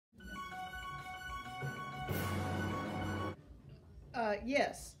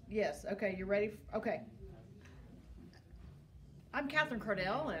Yes. Okay, you ready? Okay. I'm Catherine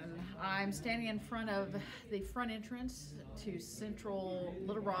Cardell, and I'm standing in front of the front entrance to Central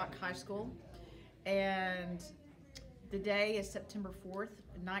Little Rock High School. And the day is September 4th,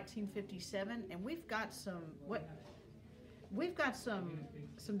 1957, and we've got some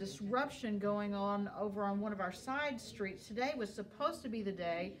disruption going on over on one of our side streets. Today was supposed to be the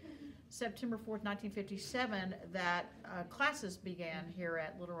day, September 4th, 1957, that classes began here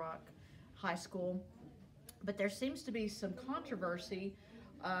at Little Rock High School. But there seems to be some controversy.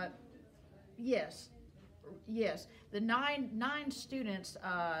 Uh, yes, yes. The nine students,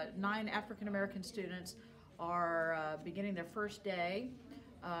 nine African American students, are beginning their first day.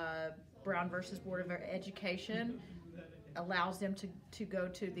 Brown versus Board of Education allows them to go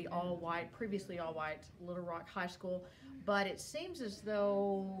to the previously all-white Little Rock High School, but it seems as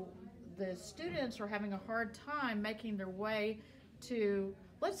though the students are having a hard time making their way to.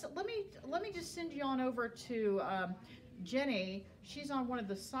 Let me just send you on over to Jenny. She's on one of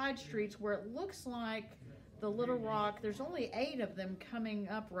the side streets where it looks like the Little Rock. There's only 8 of them coming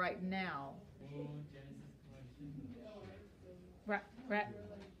up right now. Right.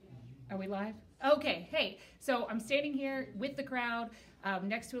 Are we live? Okay. Hey, so I'm standing here with the crowd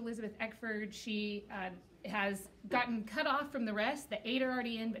next to Elizabeth Eckford. She has gotten cut off from the rest. The 8 are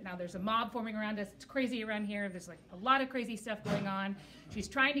already in, but now there's a mob forming around us. It's crazy around here. There's like a lot of crazy stuff going on. She's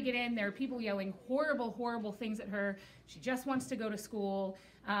trying to get in. There are people yelling horrible, horrible things at her. She just wants to go to school.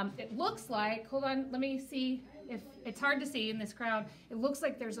 It looks like, hold on, let me see if it's hard to see in this crowd. It looks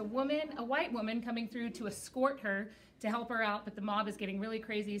like there's a white woman coming through to escort her to help her out, but the mob is getting really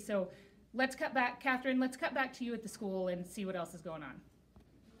crazy. So let's cut back, Catherine, let's cut back to you at the school and see what else is going on.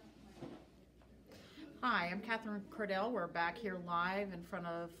 Hi, I'm Catherine Cardell. We're back here live in front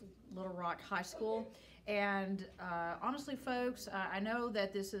of Little Rock High School. And honestly, folks, I know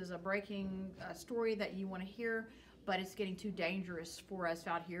that this is a breaking story that you want to hear, but it's getting too dangerous for us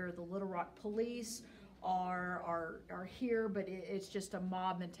out here. The Little Rock police are here, but it's just a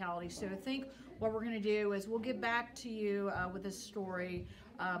mob mentality. So I think what we're going to do is we'll get back to you with this story.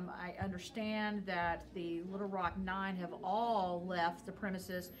 I understand that the Little Rock 9 have all left the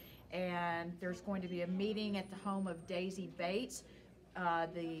premises, and there's going to be a meeting at the home of Daisy Bates,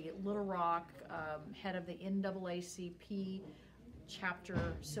 the Little Rock head of the NAACP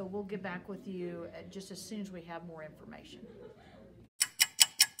chapter. So we'll get back with you just as soon as we have more information.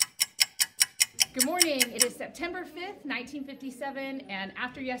 Good morning. It is September 5th, 1957, and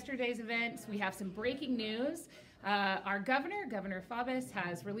after yesterday's events, we have some breaking news. Our Governor Faubus,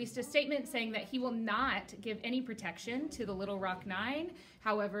 has released a statement saying that he will not give any protection to the Little Rock 9.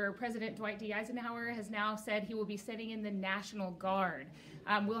 However, President Dwight D. Eisenhower has now said he will be sending in the National Guard.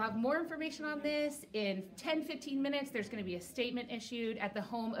 We'll have more information on this in 10-15 minutes. There's going to be a statement issued at the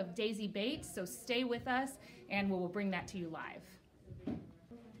home of Daisy Bates, so stay with us, and we will bring that to you live.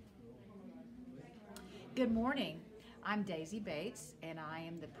 Good morning. I'm Daisy Bates, and I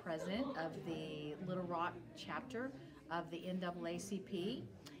am the president of the Little Rock chapter of the NAACP.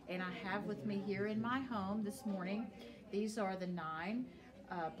 And I have with me here in my home this morning, these are the 9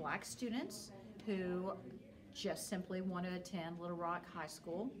 black students who just simply want to attend Little Rock High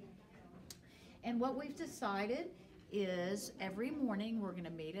School. And what we've decided is every morning we're going to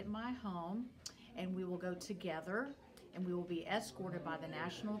meet at my home, and we will go together, and we will be escorted by the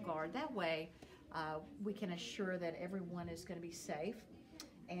National Guard. That way, we can assure that everyone is going to be safe,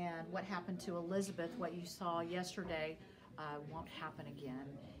 and what happened to Elizabeth, what you saw yesterday, won't happen again.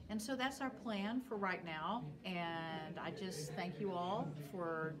 And so that's our plan for right now, and I just thank you all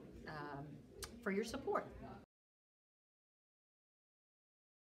for your support.